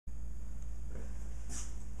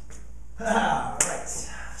Right.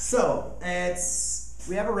 So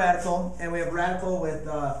we have a radical, and we have a radical with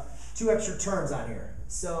 2 extra terms on here.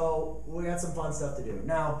 So we got some fun stuff to do.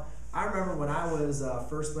 Now, I remember when I was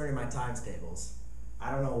first learning my times tables,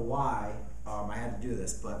 I don't know why I had to do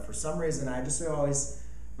this, but for some reason I just always,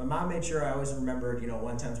 my mom made sure I always remembered,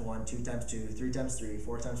 1 times 1, 2 times 2, 3 times 3,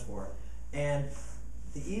 4 times 4. And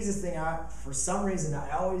the easiest thing, for some reason,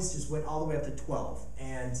 I always just went all the way up to 12.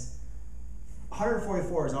 And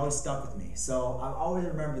 144 has always stuck with me. So I always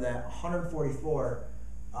remember that 144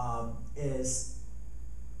 is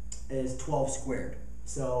 12 squared.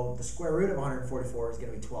 So the square root of 144 is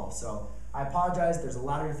going to be 12. So I apologize. There's a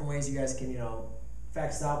lot of different ways you guys can,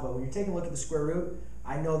 factor this out. But when you're taking a look at the square root,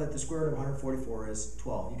 I know that the square root of 144 is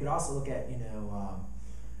 12. You could also look at,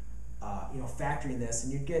 factoring this,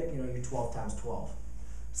 and you'd get, your 12 times 12.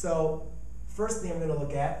 So first thing I'm going to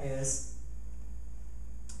look at is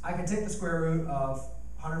I can take the square root of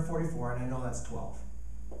 144, and I know that's 12.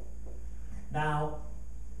 Now,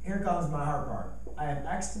 here comes my hard part. I have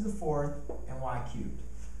x to the 4th and y cubed.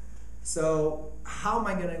 So how am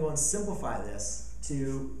I going to go and simplify this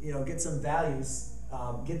to get some values,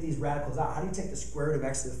 get these radicals out? How do you take the square root of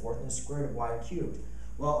x to the 4th and the square root of y cubed?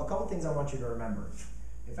 Well, a couple things I want you to remember.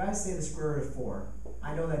 If I say the square root of 4,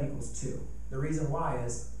 I know that equals 2. The reason why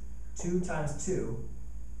is 2 times 2,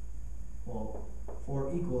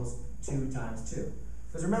 4 equals 2 times 2.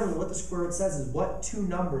 Because remember, what the square root says is what 2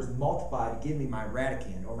 numbers multiply to give me my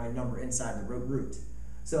radicand, or my number inside the root.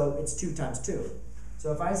 So it's 2 times 2.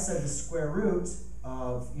 So if I said the square root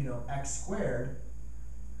of, x squared,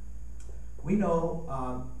 we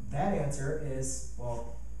know that answer is,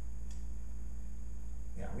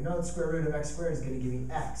 we know the square root of x squared is going to give me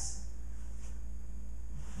x.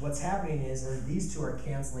 What's happening is these two are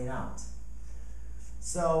canceling out.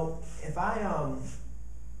 So if I'm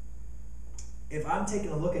taking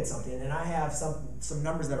a look at something and I have some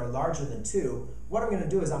numbers that are larger than 2, what I'm going to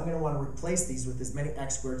do is I'm going to want to replace these with as many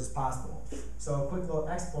x squared as possible. So a quick little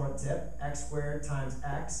exponent tip: x squared times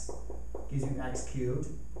x gives you x cubed,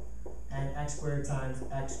 and x squared times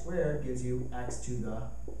x squared gives you x to the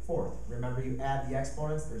 4th. Remember, you add the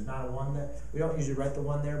exponents. There's not a 1 that we don't usually write the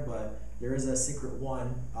 1 there, but there is a secret 1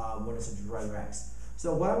 when it's a derivative x.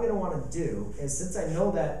 So what I'm going to want to do is, since I know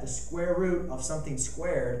that the square root of something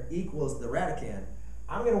squared equals the radicand,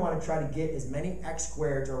 I'm going to want to try to get as many x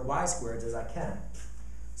squareds or y squareds as I can.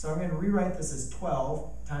 So I'm going to rewrite this as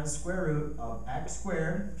 12 times the square root of x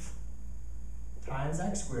squared times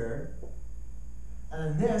x squared.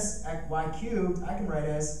 And then this, y cubed, I can write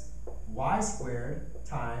as y squared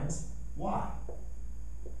times y.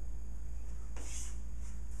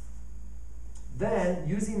 Then,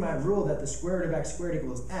 using my rule that the square root of x squared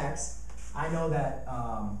equals x, I know that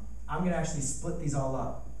I'm going to actually split these all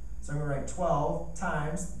up. So I'm going to write 12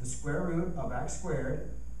 times the square root of x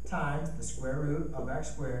squared times the square root of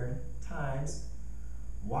x squared times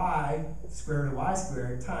y, square root of y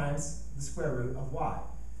squared, times the square root of y.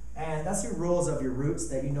 And that's your rules of your roots,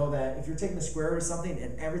 that you know that if you're taking the square root of something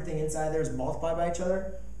and everything inside there is multiplied by each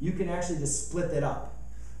other, you can actually just split that up.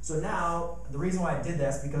 So now, the reason why I did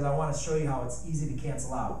this, because I want to show you how it's easy to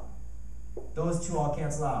cancel out. Those two all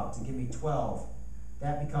cancel out to give me 12.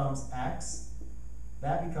 That becomes x.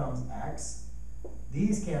 That becomes x.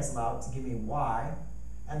 These cancel out to give me y.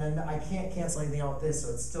 And then I can't cancel anything out with this,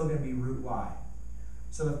 so it's still going to be root y.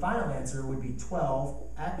 So the final answer would be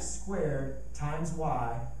 12x squared times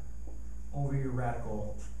y over your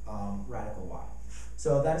radical y.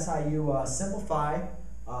 So that is how you simplify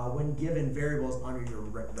when given variables under your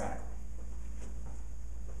radical.